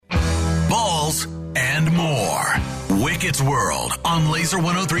emails, and more. Wicked's World on Laser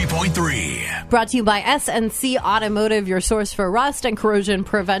 103.3. Brought to you by SNC Automotive, your source for rust and corrosion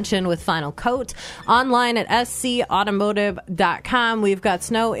prevention with Final Coat. Online at scautomotive.com. We've got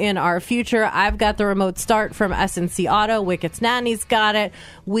snow in our future. I've got the remote start from SNC Auto. Wicked's Nanny's got it.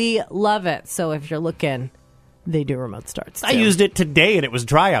 We love it. So if you're looking, they do remote starts, too. I used it today, and it was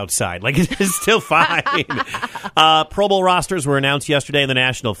dry outside. Like, it is still fine. Pro Bowl rosters were announced yesterday in the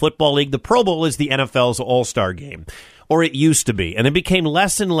National Football League. The Pro Bowl is the NFL's all-star game, or it used to be. And it became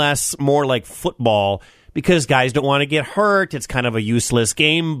less and less more like football because guys don't want to get hurt. It's kind of a useless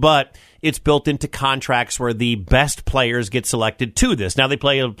game, but it's built into contracts where the best players get selected to this. Now, they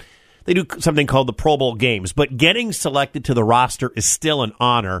do something called the Pro Bowl games, but getting selected to the roster is still an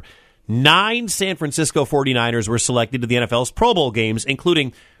honor. 9 San Francisco 49ers were selected to the NFL's Pro Bowl games,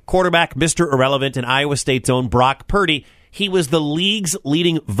 including quarterback Mr. Irrelevant and Iowa State's own Brock Purdy. He was the league's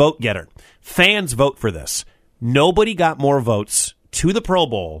leading vote getter. Fans vote for this. Nobody got more votes to the Pro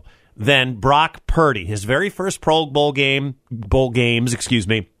Bowl than Brock Purdy. His very first Pro Bowl games,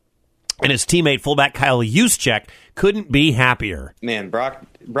 and his teammate fullback Kyle Juszczyk couldn't be happier. Man,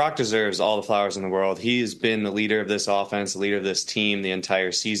 Brock deserves all the flowers in the world. He has been the leader of this offense, the leader of this team the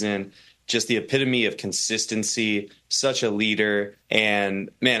entire season. Just the epitome of consistency, such a leader. And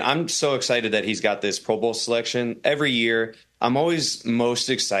man, I'm so excited that he's got this Pro Bowl selection. Every year, I'm always most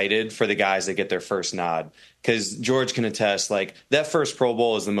excited for the guys that get their first nod. Because George can attest, like, that first Pro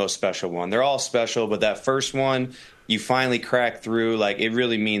Bowl is the most special one. They're all special, but that first one, you finally crack through. Like, it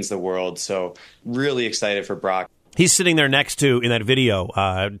really means the world. So really excited for Brock. He's sitting there next to, in that video,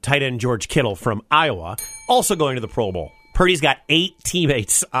 tight end George Kittle from Iowa, also going to the Pro Bowl. Purdy's got 8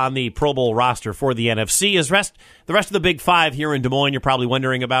 teammates on the Pro Bowl roster for the NFC. The rest of the Big Five here in Des Moines, you're probably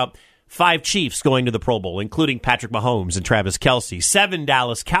wondering about. 5 Chiefs going to the Pro Bowl, including Patrick Mahomes and Travis Kelce. 7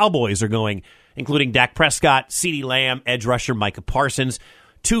 Dallas Cowboys are going, including Dak Prescott, CeeDee Lamb, edge rusher Micah Parsons.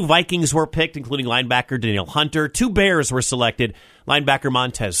 2 Vikings were picked, including linebacker Daniel Hunter. 2 Bears were selected, linebacker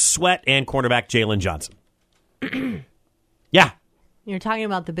Montez Sweat and cornerback Jalen Johnson. Yeah. You're talking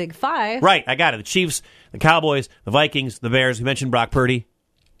about the Big Five. Right, I got it. The Chiefs, the Cowboys, the Vikings, the Bears. You mentioned Brock Purdy.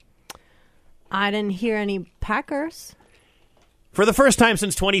 I didn't hear any Packers. For the first time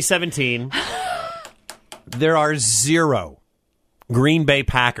since 2017, there are 0 Green Bay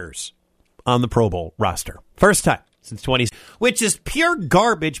Packers on the Pro Bowl roster. First time since 20, which is pure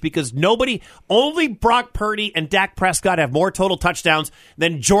garbage because only Brock Purdy and Dak Prescott have more total touchdowns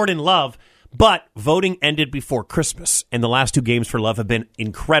than Jordan Love. But voting ended before Christmas, and the last 2 games for Love have been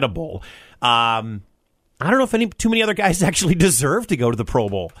incredible. I don't know if too many other guys actually deserve to go to the Pro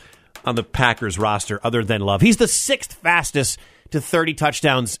Bowl on the Packers roster other than Love. He's the 6th fastest to 30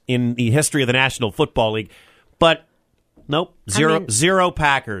 touchdowns in the history of the National Football League. But nope, zero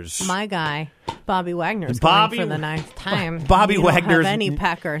Packers. My guy, Bobby Wagner's going for the 9th time. Bobby Wagner's any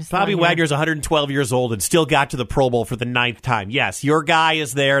Packers. Bobby Wagner's 112 years old and still got to the Pro Bowl for the 9th time. Yes, your guy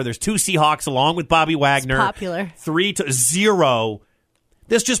is there. There's 2 Seahawks along with Bobby Wagner. It's popular. 3-0.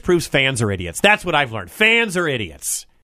 This just proves fans are idiots. That's what I've learned. Fans are idiots.